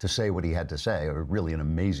to say what he had to say. Really an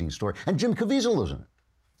amazing story. And Jim Caviezel is in it.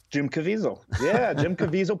 Jim Caviezel. Yeah, Jim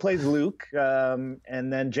Caviezel plays Luke, and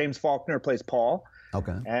then James Faulkner plays Paul.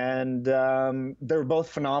 Okay. And they're both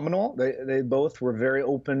phenomenal. They both were very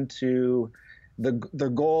open to the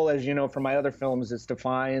goal, as you know from my other films, is to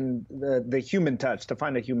find the human touch, to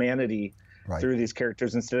find a humanity through these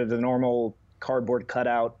characters instead of the normal cardboard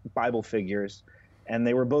cutout Bible figures. And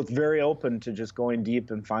they were both very open to just going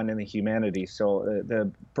deep and finding the humanity. So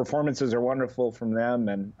the performances are wonderful from them,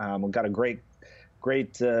 and we've got a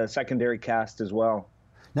great secondary cast as well.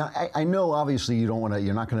 Now, I know obviously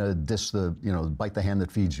you're not going to diss bite the hand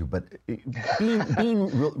that feeds you, but being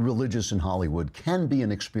religious in Hollywood can be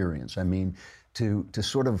an experience. To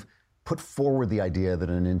sort of put forward the idea that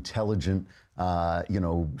an intelligent,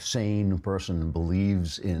 sane person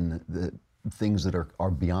believes in the things that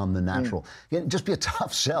are beyond the natural. It just be a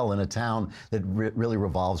tough sell in a town that really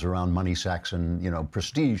revolves around money, sex, and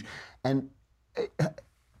prestige. And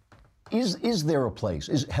is there a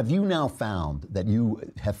place? Have you now found that you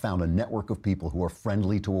have found a network of people who are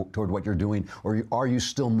friendly toward what you're doing, or are you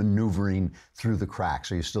still maneuvering through the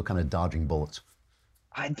cracks? Are you still kind of dodging bullets?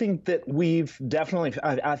 I think that we've definitely,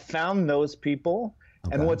 I've found those people.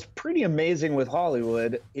 Okay. And what's pretty amazing with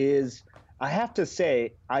Hollywood is, I have to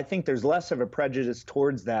say, I think there's less of a prejudice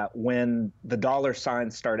towards that when the dollar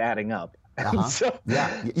signs start adding up. Uh-huh. So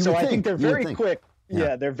I think they're very quick.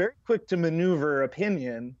 Yeah, they're very quick to maneuver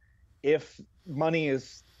opinion if money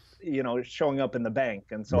is, showing up in the bank.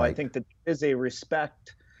 And so I think that there is a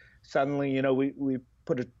respect. Suddenly, we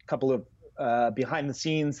put a couple of behind the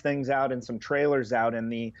scenes things out and some trailers out,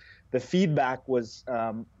 and the feedback was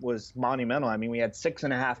monumental. I mean, we had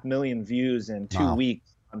 6.5 million views in 2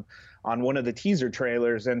 weeks on one of the teaser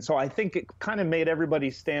trailers, and so I think it kind of made everybody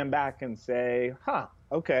stand back and say, "Huh,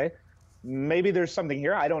 okay, maybe there's something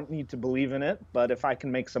here. I don't need to believe in it, but if I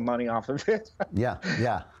can make some money off of it."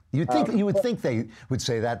 Yeah. You would think they would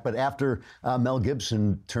say that, but after Mel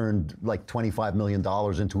Gibson turned like $25 million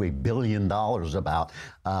into $1 billion about,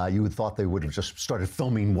 you would thought they would have just started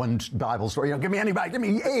filming one Bible story. You know, give me anybody, give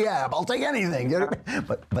me Ahab, I'll take anything.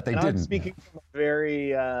 But they didn't. I'm speaking from a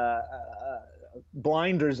very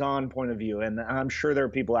blinders on point of view, and I'm sure there are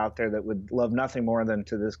people out there that would love nothing more than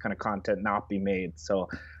to this kind of content not be made. So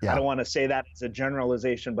I don't want to say that as a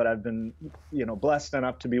generalization, but I've been, blessed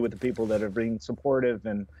enough to be with the people that are being supportive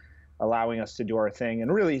and allowing us to do our thing,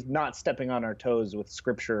 and really not stepping on our toes with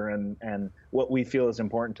scripture and what we feel is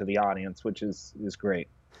important to the audience, which is great.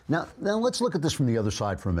 Now let's look at this from the other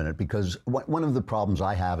side for a minute, because one of the problems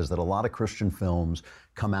I have is that a lot of Christian films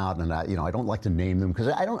come out, and I don't like to name them because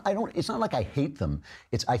I don't. It's not like I hate them.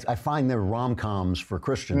 I find they're rom-coms for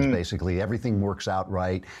Christians. Basically, everything works out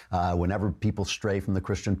right. Whenever people stray from the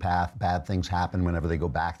Christian path, bad things happen. Whenever they go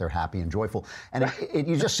back, they're happy and joyful. And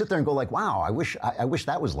you just sit there and go like, "Wow, I wish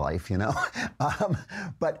that was life,"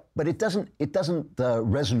 But it doesn't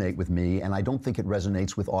resonate with me, and I don't think it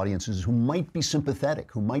resonates with audiences who might be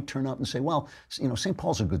sympathetic, who might turn up and say, "Well, St.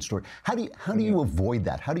 Paul's a good story." How do you avoid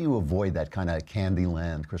that? How do you avoid that kind of Candyland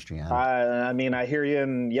Christianity? I mean, I hear you,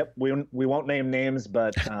 and yep, we won't name names,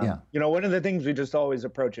 but one of the things we just always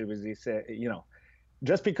approach it was, you say,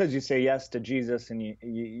 just because you say yes to Jesus and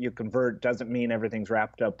you convert doesn't mean everything's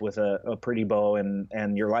wrapped up with a pretty bow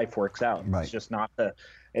and your life works out. Right. It's just not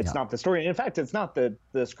not the story. In fact, it's not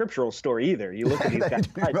the scriptural story either. You look at these guys,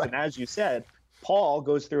 right. And as you said, Paul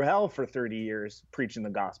goes through hell for 30 years preaching the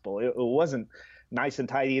gospel. It wasn't nice and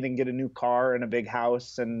tidy. He didn't get a new car and a big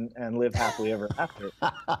house and live happily ever after.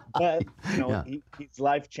 But his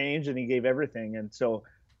life changed and he gave everything. And so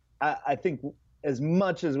I think as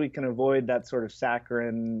much as we can avoid that sort of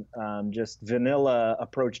saccharine, just vanilla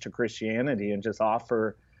approach to Christianity and just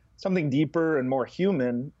offer something deeper and more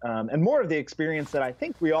human, and more of the experience that I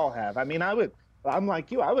think we all have. I mean, I'm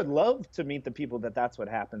like you. I would love to meet the people that's what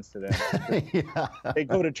happens to them. They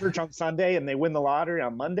go to church on Sunday and they win the lottery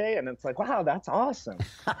on Monday, and it's like, wow, that's awesome.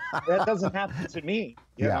 That doesn't happen to me.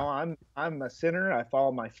 You know, I'm a sinner. I fall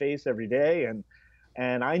on my face every day,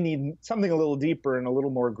 and I need something a little deeper and a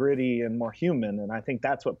little more gritty and more human. And I think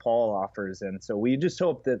that's what Paul offers. And so we just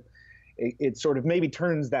hope that it sort of maybe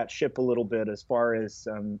turns that ship a little bit as far as,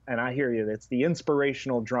 and I hear you, it's the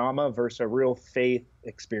inspirational drama versus a real faith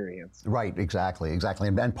experience. Right, exactly.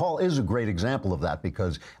 And Paul is a great example of that,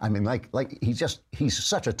 because, I mean, he's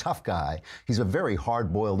such a tough guy. He's a very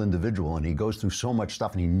hard-boiled individual, and he goes through so much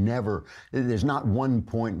stuff, and there's not one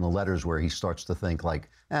point in the letters where he starts to think like,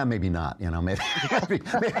 maybe not, maybe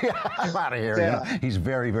I'm out of here. Yeah. He's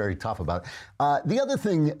very, very tough about it. The other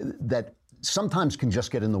thing that sometimes can just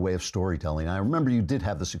get in the way of storytelling, and I remember you did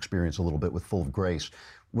have this experience a little bit with Full of Grace,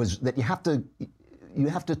 was that you have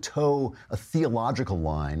to toe a theological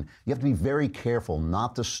line. You have to be very careful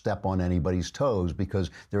not to step on anybody's toes, because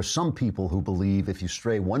there are some people who believe if you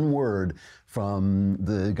stray one word from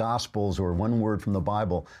the Gospels or one word from the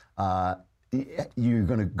Bible, you're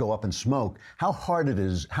going to go up in smoke. How hard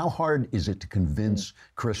is it to convince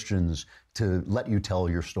Christians to let you tell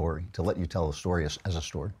your story, to let you tell a story as a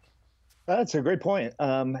story? That's a great point.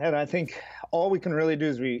 And I think all we can really do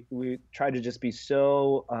is we try to just be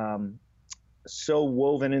so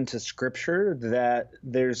woven into Scripture that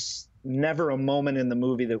there's never a moment in the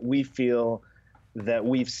movie that we feel that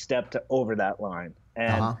we've stepped over that line.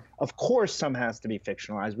 And of course, some has to be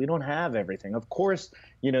fictionalized. We don't have everything. Of course,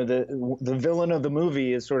 the villain of the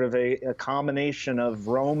movie is sort of a combination of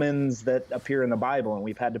Romans that appear in the Bible, and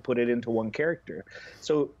we've had to put it into one character.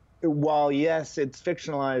 So while, yes, it's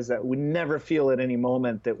fictionalized, that we never feel at any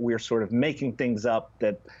moment that we're sort of making things up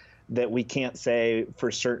that we can't say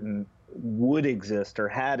for certain would exist or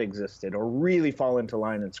had existed or really fall into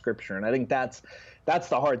line in Scripture. And I think that's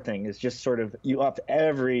the hard thing, is just sort of you have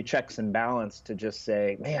every checks and balance to just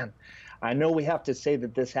say, man, I know we have to say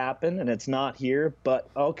that this happened and it's not here, but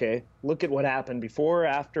okay, look at what happened before,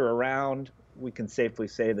 after, around. We can safely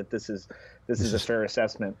say that this is a fair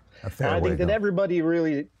assessment. And I think that everybody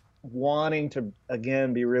really wanting to,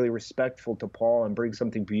 again, be really respectful to Paul and bring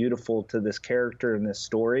something beautiful to this character and this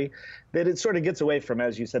story, that it sort of gets away from,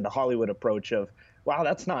 as you said, the Hollywood approach of, wow,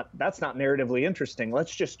 that's not narratively interesting.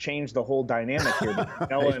 Let's just change the whole dynamic here between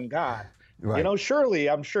Noah and God. Right. You know, surely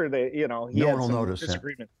I'm sure that, you know, no one will notice.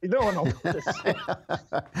 Disagreement. Yeah. No one will notice.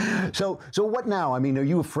 So what now? I mean, are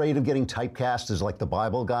you afraid of getting typecast as like the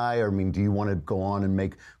Bible guy? Or, I mean, do you want to go on and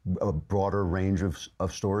make a broader range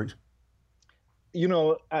of stories? You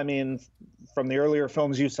know, I mean, from the earlier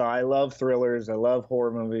films you saw, I love thrillers, I love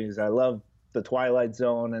horror movies, I love the Twilight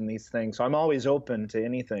Zone and these things. So I'm always open to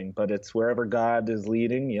anything, but it's wherever God is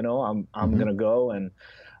leading, you know, I'm going to go. And,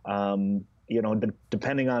 you know,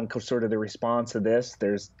 depending on sort of the response to this,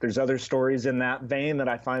 there's other stories in that vein that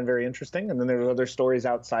I find very interesting. And then there's other stories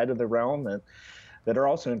outside of the realm that are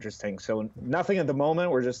also interesting. So nothing at the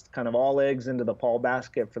moment. We're just kind of all eggs into the Paul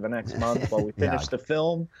basket for the next month while we finish the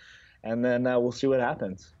film. And then we'll see what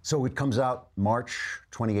happens. So it comes out March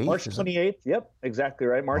 28th? March 28th, yep, exactly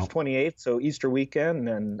right. March 28th, so Easter weekend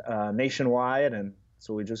and nationwide. And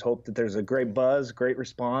so we just hope that there's a great buzz, great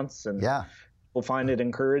response. And we'll find it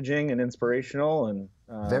encouraging and inspirational, and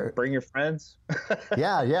bring your friends.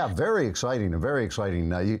 yeah, very exciting, very exciting.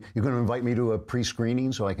 You're going to invite me to a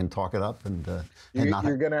pre-screening so I can talk it up?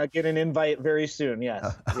 You're going to get an invite very soon,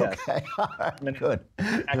 yes. Okay, good.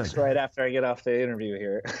 Next, right after I get off the interview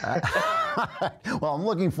here. Well, I'm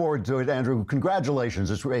looking forward to it, Andrew.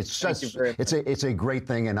 Congratulations. It's a great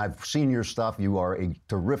thing, and I've seen your stuff. You are a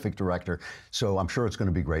terrific director, so I'm sure it's going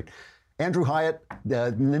to be great. Andrew Hyatt,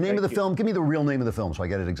 the name of the film, give me the real name of the film so I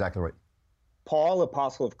get it exactly right. Paul,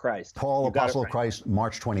 Apostle of Christ. Paul, Apostle of Christ,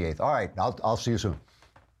 March 28th. All right, I'll see you soon.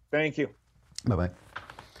 Thank you. Bye-bye.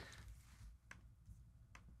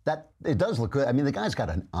 It does look good. I mean, the guy's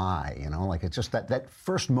got an eye, you know, like it's just that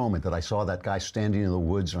first moment that I saw that guy standing in the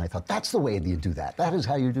woods, and I thought, that's the way you do that. That is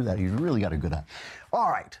how you do that. He's really got a good eye.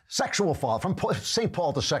 All right, sexual folly, from St.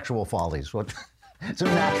 Paul to sexual follies. It's a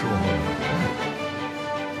natural movement.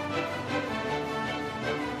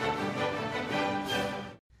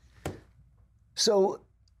 So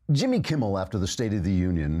Jimmy Kimmel, after the State of the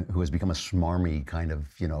Union, who has become a smarmy kind of,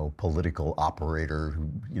 you know, political operator, who,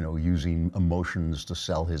 you know, using emotions to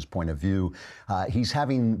sell his point of view, he's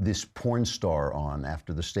having this porn star on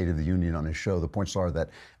after the State of the Union on his show, the porn star that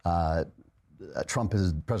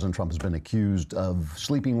President Trump has been accused of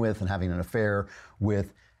sleeping with and having an affair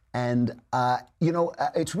with. And, you know,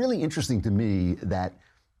 it's really interesting to me that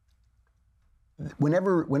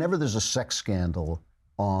whenever there's a sex scandal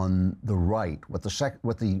on the right, what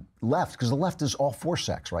the left, because the left is all for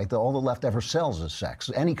sex, right? All the left ever sells is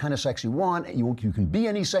sex. Any kind of sex you want, you can be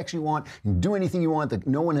any sex you want, you can do anything you want,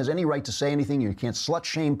 no one has any right to say anything, you can't slut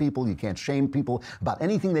shame people, you can't shame people about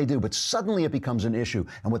anything they do, but suddenly it becomes an issue.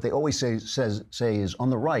 And what they always say is,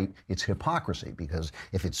 on the right, it's hypocrisy, because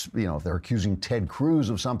if it's, you know, if they're accusing Ted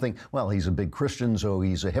Cruz of something, well, he's a big Christian, so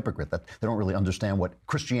he's a hypocrite. That they don't really understand what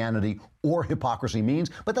Christianity or hypocrisy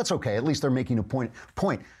means, but that's okay. At least they're making a point.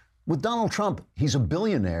 With Donald Trump, he's a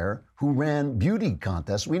billionaire who ran beauty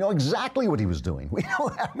contests. We know exactly what he was doing. We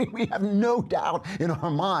have no doubt in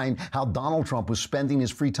our mind how Donald Trump was spending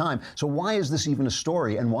his free time. So why is this even a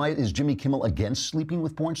story? And why is Jimmy Kimmel against sleeping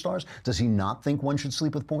with porn stars? Does he not think one should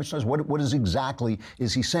sleep with porn stars? What exactly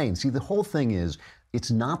is he saying? See, the whole thing is,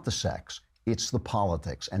 it's not the sex, it's the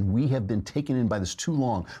politics. And we have been taken in by this too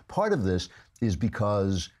long. Part of this is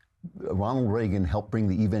because Ronald Reagan helped bring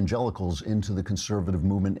the evangelicals into the conservative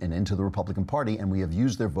movement and into the Republican Party, and we have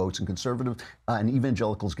used their votes, and conservative and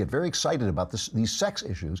evangelicals get very excited about these sex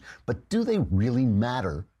issues, but do they really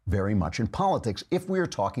matter very much in politics if we are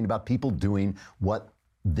talking about people doing what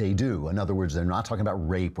they do? In other words, they're not talking about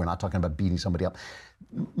rape, we're not talking about beating somebody up.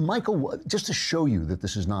 Michael, just to show you that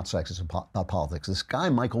this is not sex, it's not politics, this guy,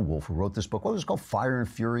 Michael Wolff, who wrote this book, what was it called? Fire and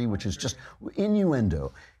Fury, which is just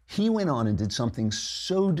innuendo. He went on and did something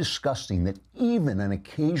so disgusting that even an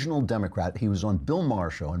occasional Democrat, he was on Bill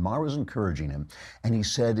Maher's show, and Maher was encouraging him, and he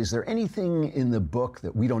said, is there anything in the book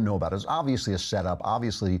that we don't know about? It's obviously a setup.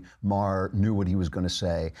 Obviously, Maher knew what he was going to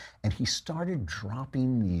say, and he started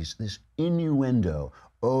dropping this innuendo.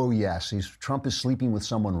 Oh, yes, Trump is sleeping with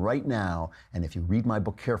someone right now, and if you read my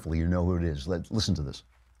book carefully, you know who it is. Listen to this.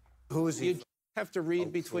 Who is he? You have to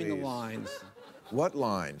read between the lines. What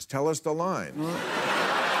lines? Tell us the lines.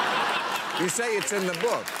 You say it's in the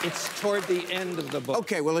book. It's toward the end of the book.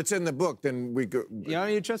 Okay, well, it's in the book, then we go. You know,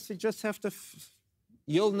 you just have to.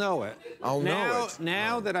 You'll know it. I'll know it.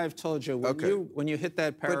 Now that I've told you, when you hit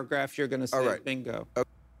that paragraph, you're going to say bingo.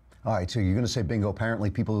 All right, so you're going to say bingo. Apparently,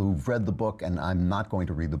 people who've read the book, and I'm not going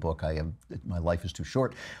to read the book. My life is too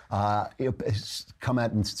short. Come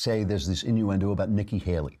out and say there's this innuendo about Nikki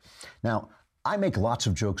Haley. Now, I make lots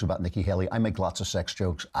of jokes about Nikki Haley. I make lots of sex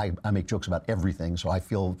jokes. I make jokes about everything, so I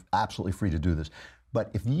feel absolutely free to do this. But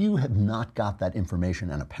if you have not got that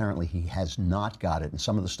information, and apparently he has not got it, and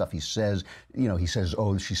some of the stuff he says, he says,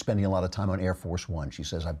 oh, she's spending a lot of time on Air Force One. She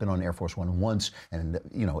says, I've been on Air Force One once, and,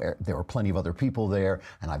 there were plenty of other people there,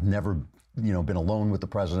 and I've never, been alone with the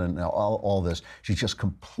president, all this. She just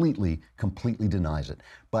completely denies it.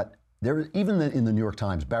 But there, even in the New York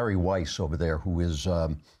Times, Barry Weiss over there, who is,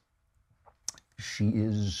 she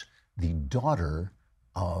is the daughter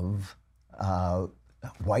of,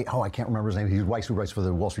 I can't remember his name. He's Weiss, who writes for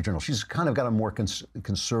the Wall Street Journal. She's kind of got a more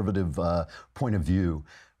conservative point of view.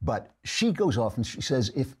 But she goes off and she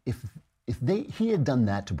says, if he had done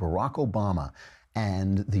that to Barack Obama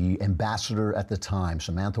and the ambassador at the time,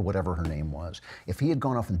 Samantha, whatever her name was, if he had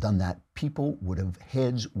gone off and done that,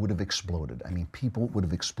 heads would have exploded. I mean, people would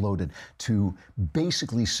have exploded to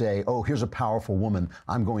basically say, oh, here's a powerful woman.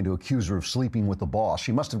 I'm going to accuse her of sleeping with the boss.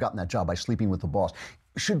 She must have gotten that job by sleeping with the boss.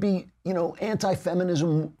 Should be,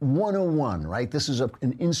 anti-feminism 101, right? This is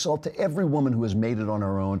an insult to every woman who has made it on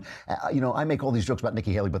her own. I make all these jokes about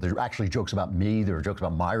Nikki Haley, but there are actually jokes about me. There are jokes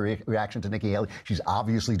about my reaction to Nikki Haley. She's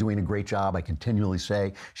obviously doing a great job. I continually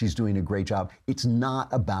say she's doing a great job. It's not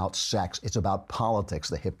about sex. It's about politics.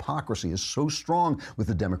 The hypocrisy is so strong with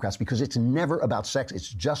the Democrats because it's never about sex. It's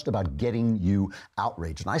just about getting you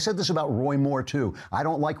outraged. And I said this about Roy Moore, too. I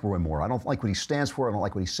don't like Roy Moore. I don't like what he stands for. I don't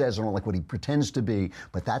like what he says. I don't like what he pretends to be.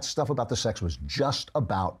 But that stuff about the sex was just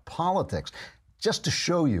about politics. Just to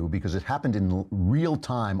show you, because it happened in real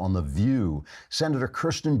time on The View, Senator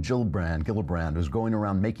Kirsten Gillibrand was going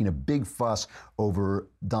around making a big fuss over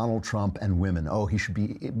Donald Trump and women. Oh,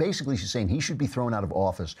 basically she's saying he should be thrown out of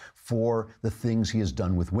office for the things he has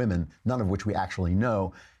done with women, none of which we actually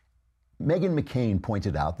know. Meghan McCain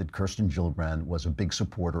pointed out that Kirsten Gillibrand was a big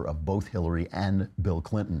supporter of both Hillary and Bill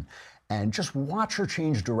Clinton. And just watch her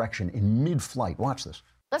change direction in mid-flight. Watch this.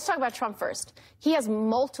 Let's talk about Trump first. He has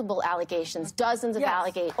multiple allegations, dozens of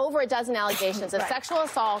allegations, over a dozen allegations of sexual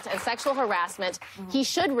assault and sexual harassment. He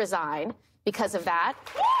should resign because of that.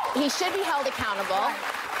 He should be held accountable.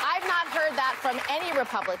 I've not heard that from any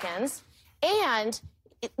Republicans. And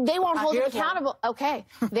they won't hold him accountable. Okay,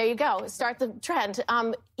 there you go. Start the trend.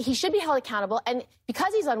 He should be held accountable. And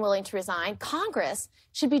because he's unwilling to resign, Congress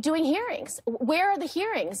should be doing hearings. Where are the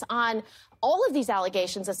hearings on all of these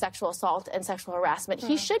allegations of sexual assault and sexual harassment?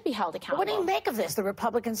 He should be held accountable. What do you make of this, the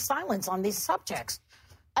Republican silence on these subjects?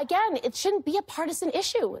 Again, it shouldn't be a partisan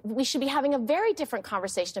issue. We should be having a very different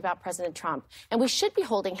conversation about President Trump, and we should be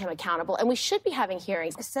holding him accountable, and we should be having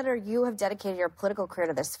hearings. Senator, you have dedicated your political career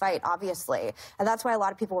to this fight, obviously, and that's why a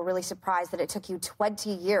lot of people were really surprised that it took you 20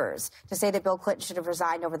 years to say that Bill Clinton should have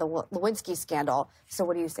resigned over the Lewinsky scandal. So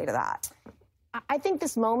what do you say to that? I think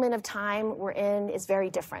this moment of time we're in is very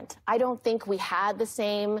different. I don't think we had the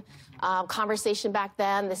same conversation back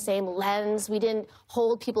then, the same lens. We didn't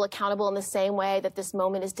hold people accountable in the same way that this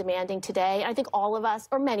moment is demanding today. I think all of us,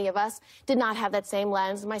 or many of us, did not have that same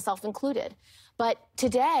lens, myself included. But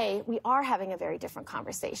today, we are having a very different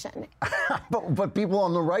conversation. But people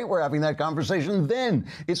on the right were having that conversation then.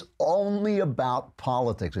 It's only about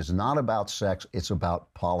politics. It's not about sex. It's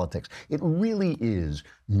about politics. It really is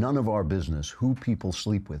none of our business who people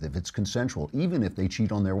sleep with. If it's consensual, even if they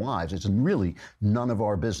cheat on their wives, it's really none of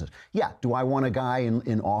our business. Yeah, do I want a guy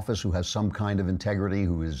in office who has some kind of integrity,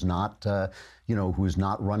 who is not, who is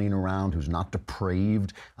not running around, who's not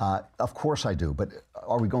depraved? Of course I do. But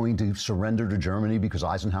are we going to surrender to Germany because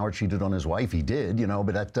Eisenhower cheated on his wife? He did,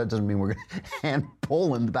 but that doesn't mean we're going to hand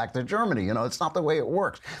Poland back to Germany. It's not the way it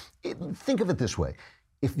works. Think of it this way.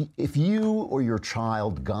 If you or your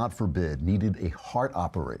child, God forbid, needed a heart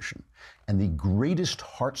operation, and the greatest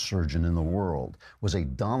heart surgeon in the world was a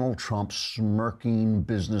Donald Trump smirking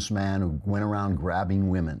businessman who went around grabbing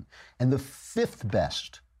women, and the fifth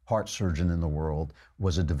best heart surgeon in the world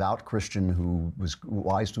was a devout Christian who was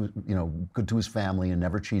wise to, good to his family and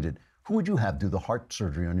never cheated, who would you have do the heart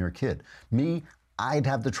surgery on your kid? Me? I'd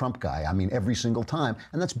have the Trump guy. I mean, every single time.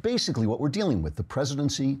 And that's basically what we're dealing with. The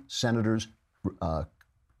presidency, senators,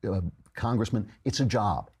 congressmen, it's a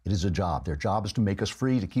job. It is a job. Their job is to make us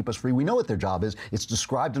free, to keep us free. We know what their job is. It's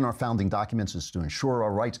described in our founding documents. It's to ensure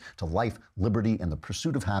our rights to life, liberty, and the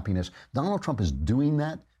pursuit of happiness. Donald Trump is doing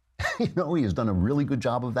that. He has done a really good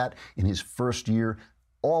job of that in his first year.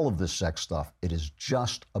 All of this sex stuff, it is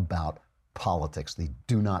just about politics. They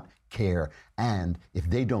do not care. And if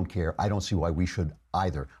they don't care, I don't see why we should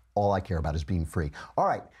either. All I care about is being free. All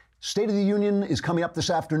right. State of the Union is coming up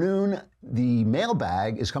this afternoon. The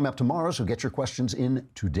mailbag is coming up tomorrow, so get your questions in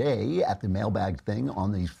today at the mailbag thing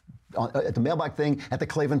at the mailbag thing, at the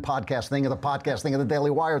Klavan podcast thing, at the podcast thing, at the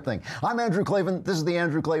Daily Wire thing. I'm Andrew Klavan. This is the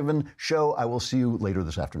Andrew Klavan Show. I will see you later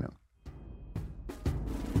this afternoon.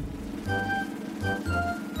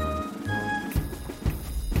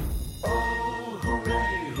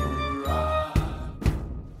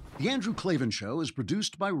 Andrew Klavan Show is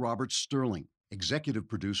produced by Robert Sterling. Executive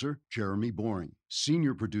producer, Jeremy Boring.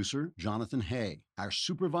 Senior producer, Jonathan Hay. Our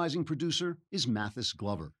supervising producer is Mathis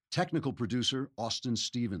Glover. Technical producer, Austin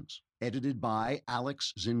Stevens. Edited by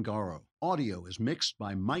Alex Zingaro. Audio is mixed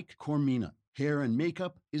by Mike Cormina. Hair and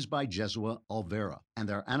makeup is by Jesua Alvera. And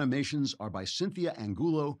our animations are by Cynthia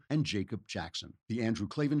Angulo and Jacob Jackson. The Andrew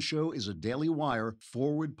Klavan Show is a Daily Wire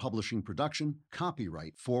Forward Publishing production.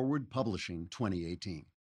 Copyright Forward Publishing 2018.